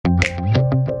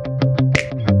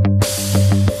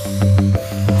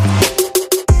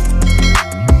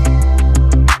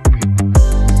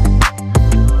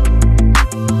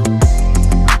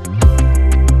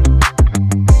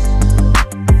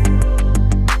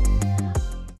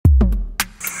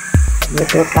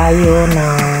Magluto tayo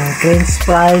ng french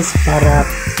fries para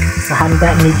sa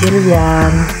handa ni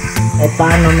Gillianne. Ay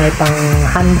paano may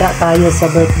panghanda tayo sa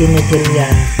birthday ni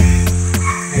Gillianne.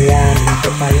 Ayan, ito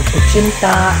tayo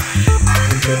kutsinta.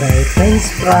 Ito tayo french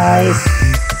fries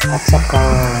at saka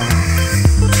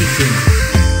chicken.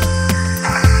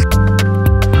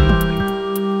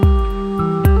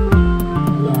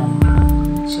 Ayan,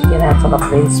 chicken at saka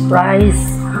french fries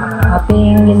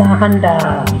ating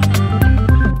hinahanda.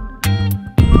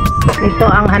 Ito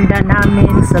ang handa namin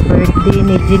sa birthday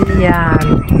ni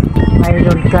Gillianne.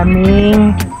 Mayroon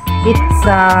kaming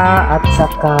pizza at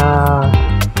saka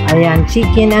ayan,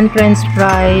 chicken and french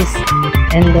fries,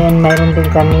 and then mayroon din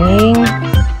kaming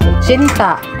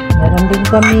kutsinta. Mayroon din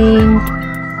kaming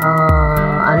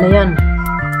ano yan,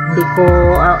 hindi ko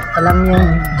alam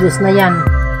yung juice na yan,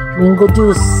 mango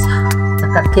juice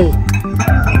saka cake.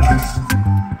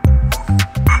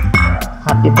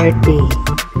 Happy birthday.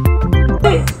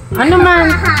 Ano man?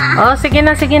 Oh, sige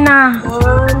na, sige na.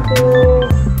 1, 2.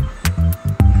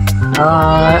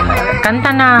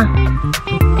 Kanta na.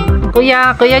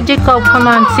 Kuya Jacob,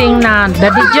 come on, sing na.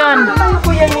 Daddy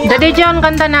John,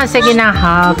 kanta na. Sige na.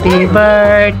 Happy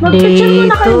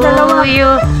birthday to you.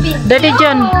 Daddy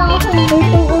John.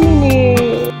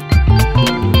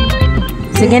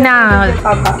 Sige na.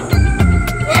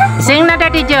 Sing na,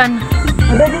 Daddy John.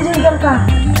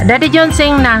 Daddy John,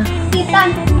 sing na.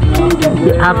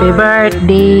 Happy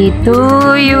birthday to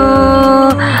you.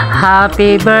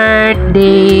 Happy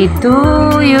birthday to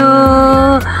you.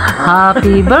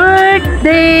 Happy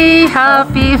birthday.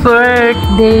 Happy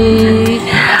birthday.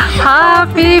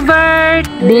 Happy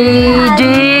birthday,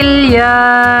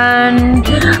 Gillianne.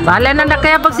 Bahala na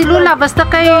kaya pag si Lula, basta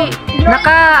kay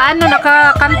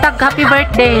nakakantag happy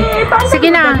birthday.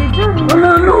 Sige na.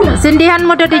 Sindihan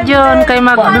mo, Daddy John, kay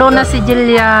mag-blow na si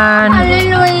Gillianne.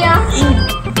 Hallelujah.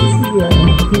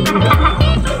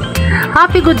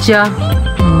 Happy good siya.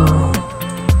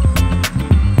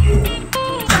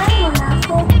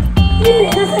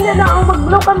 Hindi, nasa na lang ang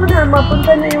mag-blow ka mo na.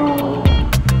 Mapunta na yung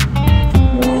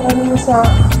ano mo sa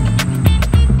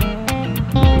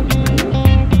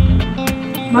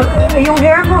yung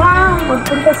hair mo ha.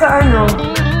 Magpunta sa ano.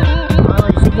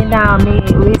 Sige na, may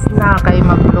wish na kay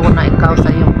mag-blow na ikaw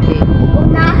sa yung cake.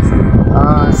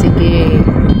 Sige.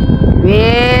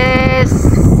 Wish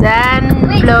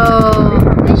and blow.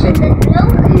 Wish and blow?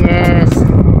 Yes.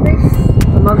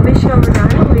 Mag-wish ka mo na.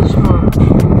 Anong wish mo?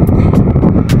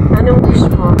 Anong wish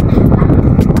mo?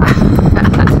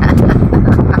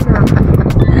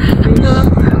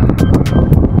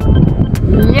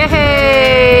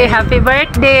 Yay! Happy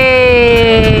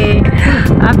birthday!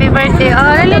 Happy birthday!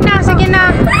 Oh, dali na, sige na.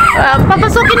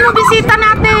 Papasukin mo bisita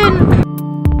natin.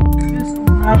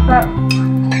 Nata.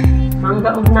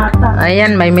 Mangga og nata.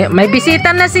 Ayan, may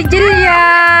bisita na si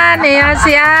Gillianne. Ayan,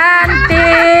 si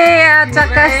Auntie. At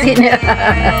saka si...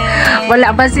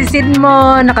 Wala ba si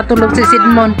Sidmon? Nakatulog si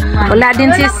Sidmon. Wala din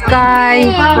si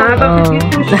Sky.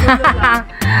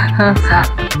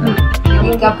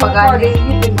 Hindi ka pag-ali.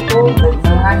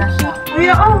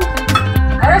 Kuya, oh.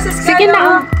 Sige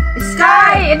na.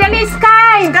 Sky! Dali,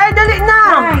 Sky! Sky, dali na!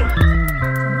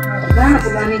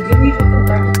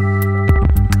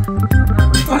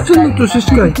 Asan ito si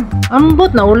Sky?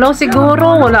 Ambot na ulaw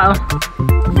siguro. Wala.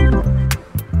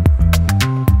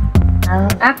 Ang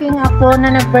aking apo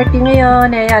na nag-birthday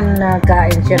ngayon, ayan,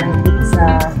 nagkain siya ng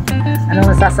pizza.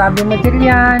 Anong masasabi mo,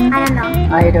 Gillianne?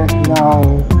 I don't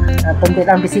know. Kundi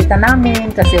ang bisita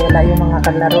namin kasi wala yung mga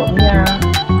kalaro niya.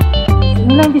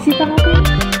 Sino lang bisita natin?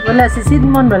 Wala si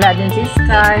Sidmon, wala din si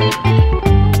Sky.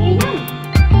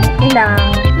 Okay lang.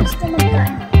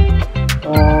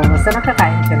 Oh, basta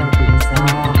nakakain siya ng pizza.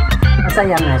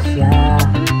 Masaya na siya.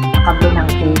 Nakablo ng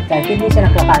cake kahit hindi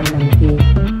siya nakakain ng cake.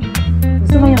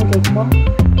 Gusto mo yung cake mo?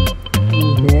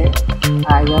 Hindi.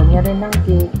 Ayaw niya rin ng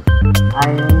cake.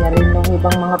 Ayaw niya rin ng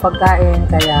ibang mga pagkain.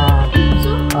 Kaya,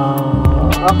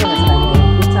 okay na sa kanya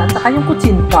yung pizza. At saka yung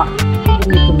kutsinta.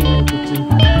 Dito mo yung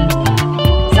kutsinta.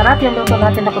 Sarap yung luto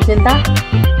natin na kutsinta?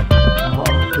 Oo,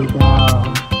 okay daw.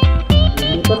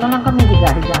 Dito na lang kami.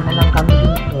 Higa na lang kami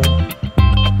dito.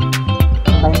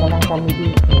 Tambay na lang kami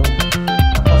dito.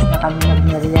 Tapos na kami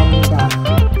nag-merienda.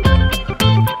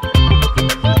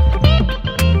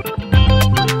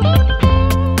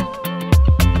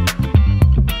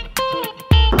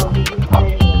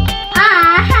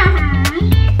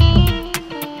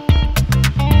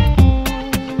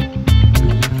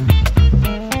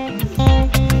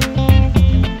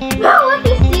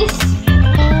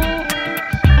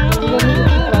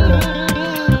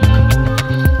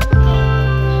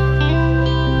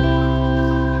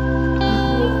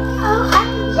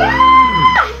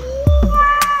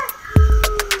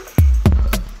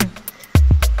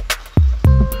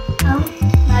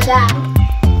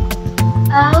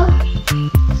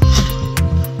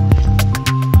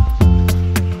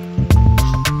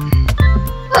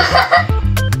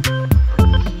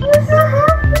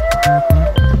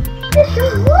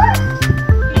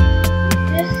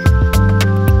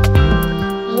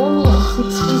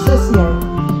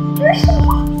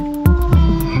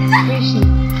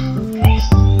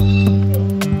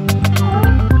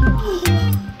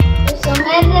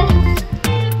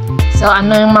 So,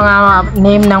 ano yung mga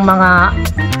name ng mga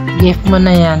gift mo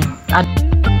na yan?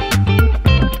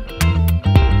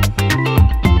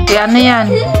 Ano yan?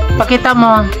 Pakita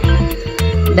mo.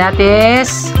 That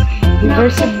is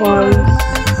reversible.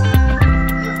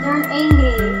 Don't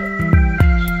angry.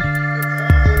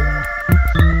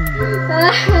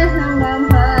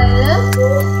 Mama, I love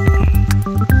you.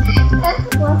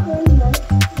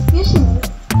 Excuse me.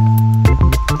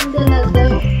 I'm gonna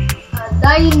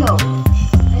dino.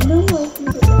 I don't know if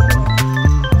it's a dino.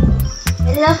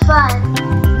 Elephant.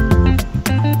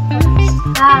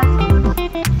 Star.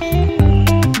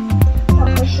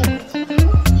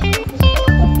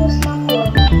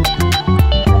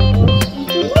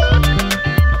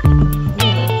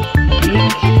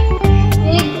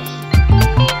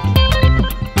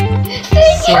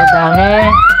 so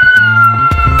dami.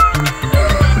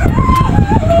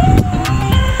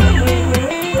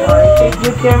 Take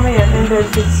good care mo yan and then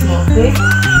fix mo, okay?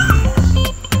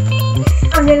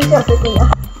 Ang galing siya sa tila.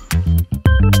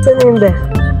 Saan na yun ba?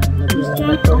 Just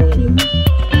try to open.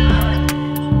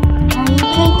 I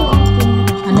try to open.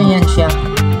 Ano yan siya?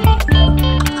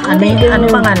 Ano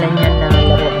pangalan yan na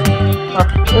laruan?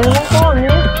 Ano ko,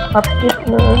 ano? Update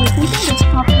na. Just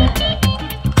pop it.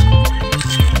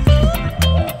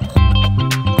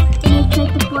 Can I try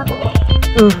to put it?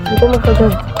 Ito na ka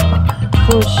dyan.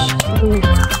 Push.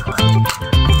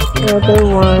 The other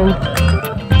one.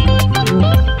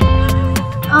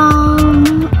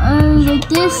 Like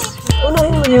this?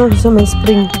 Unahin mo yung sa may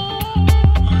spring.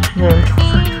 Yan.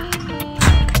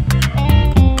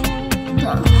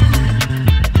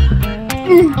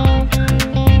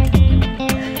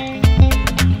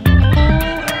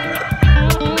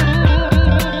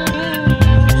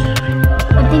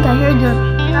 I think I heard your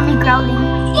tummy growling.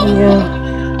 Yeah.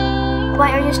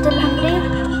 Why are you still hungry?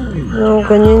 No,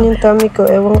 ganyan yung tummy ko.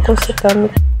 Ewan ko sa tummy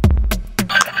ko.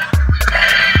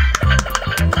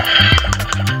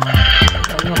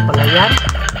 Ano pala yan?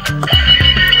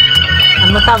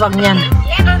 Ano tawag niyan?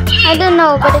 I don't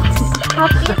know, but it's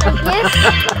happy, I guess.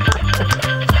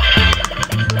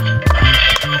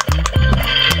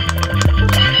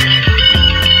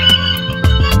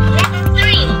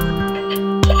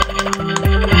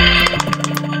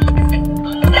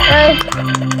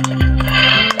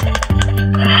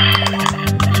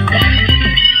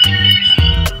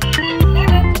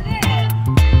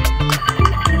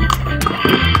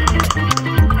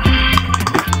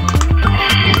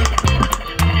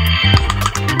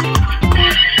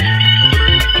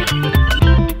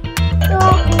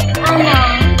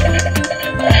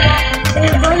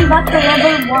 Back to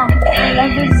level 1 or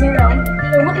level 0.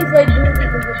 So what if I do it?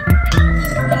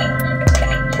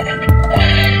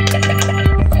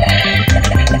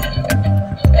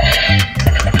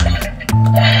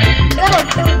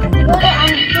 Gotta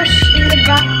and push in the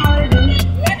back harder.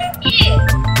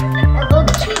 Level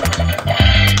 2.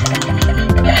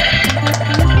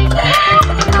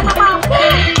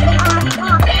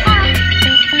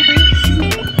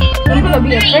 I'm gonna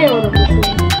be afraid of this.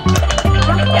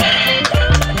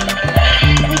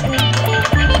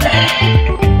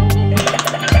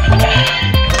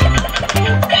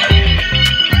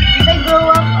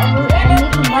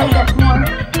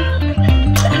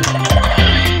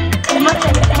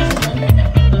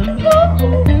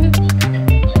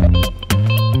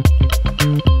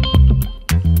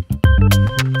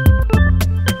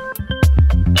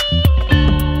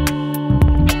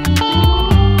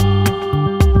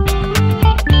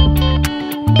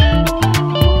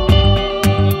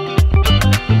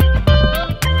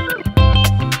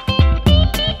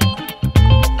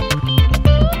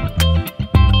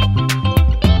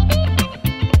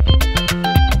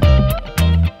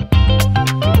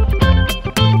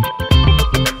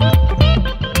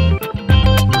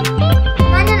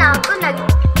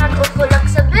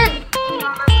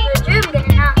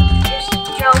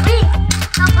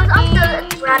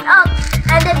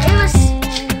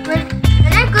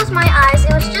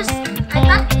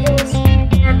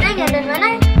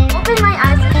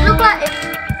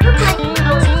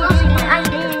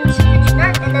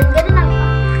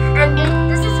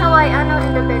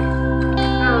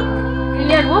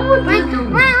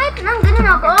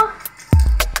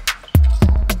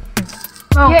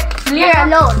 You're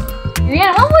alone.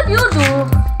 Gillianne, what would you do?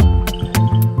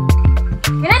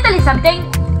 Can I tell you something?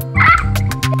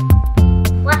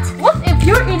 What? What if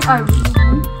you're in in a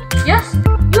room, just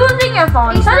using your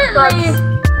phone. These are Suddenly,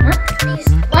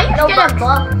 Why are you scared of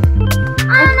bugs?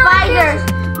 And spiders.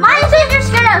 My sister's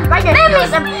scared of spiders.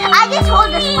 I just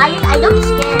hold the spiders. I don't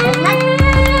scare. I'm not.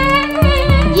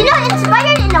 You know, it's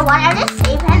spider in the water. I just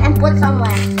save him and put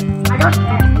somewhere. I don't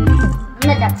care. I'm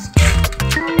not that scared.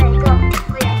 Okay, go.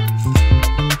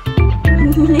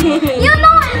 You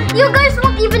know, you guys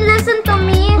won't even listen to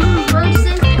me.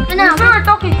 we were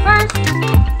talking first.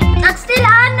 That's still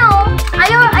ano.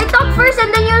 I talk first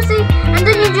and then you say, and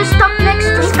then you just talk next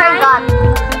to Sky God.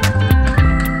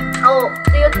 Oh,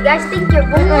 do you guys think you're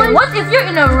good? What if you're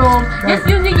in a room just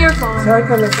using your phone? Saan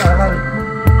ka nag-aaral?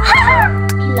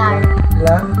 Pilar.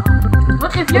 Ilan?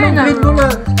 What if you're in a Anong grade mo room na,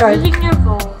 Sky? using your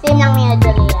phone? Same lang niya,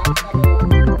 Gillianne.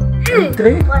 Grade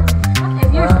 3? What?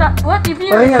 What if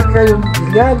you're Pareha kayong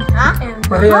Gillianne. Ha?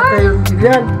 Pareha kayong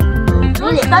Gillianne.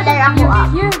 Pilar ako ah.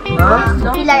 Ha?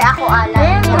 Pilar ako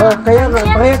alam. Oh, kaya nga,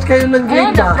 parehas kayo ng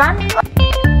grade ba?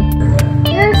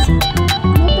 There's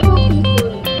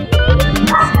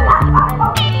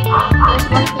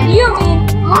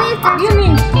multiple people. You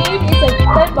mean Steve is a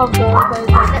type of girl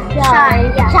that's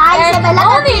shy. Shy. And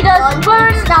only the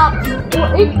bird stops.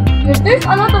 There's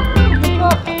a lot of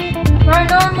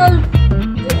paranormal.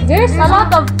 There's a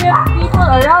lot of